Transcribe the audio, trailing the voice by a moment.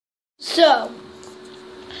So,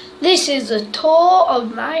 this is a tour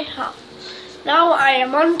of my house. Now I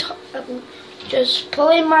am on top, just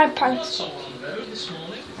pulling my pants up.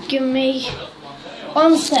 Give me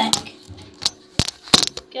 1 sec.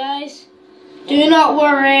 Guys, do not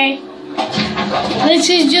worry. This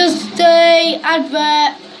is just a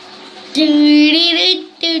advert.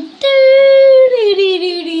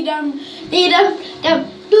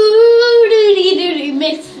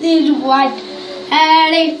 Mrs. White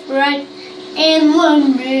had a friend in the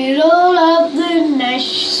middle of the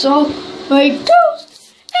nest, so we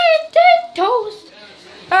toast and then toast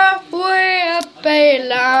halfway up a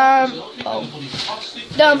lamp.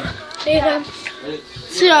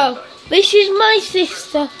 So this is my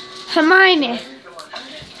sister Hermione.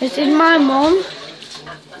 This is my mum.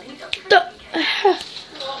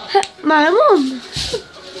 My mum.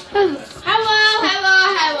 Hello.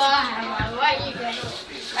 What are you doing?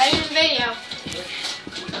 I'm in a video.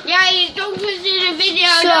 Yeah, you don't put in a video.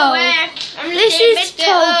 So, this is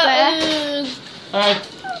Toby.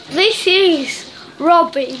 This is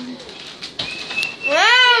Robin.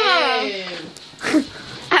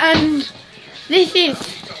 And this is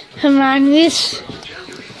Hermione's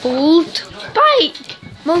old bike.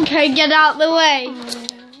 Mum can get out the way.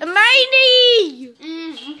 Hermione!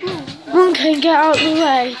 Mum can get out the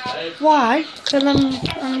way. Why? Because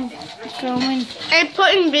I'm filming. I'm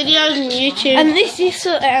putting videos on YouTube. And this is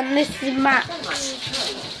Max.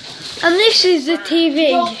 And this is the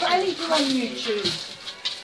TV. Anything on YouTube.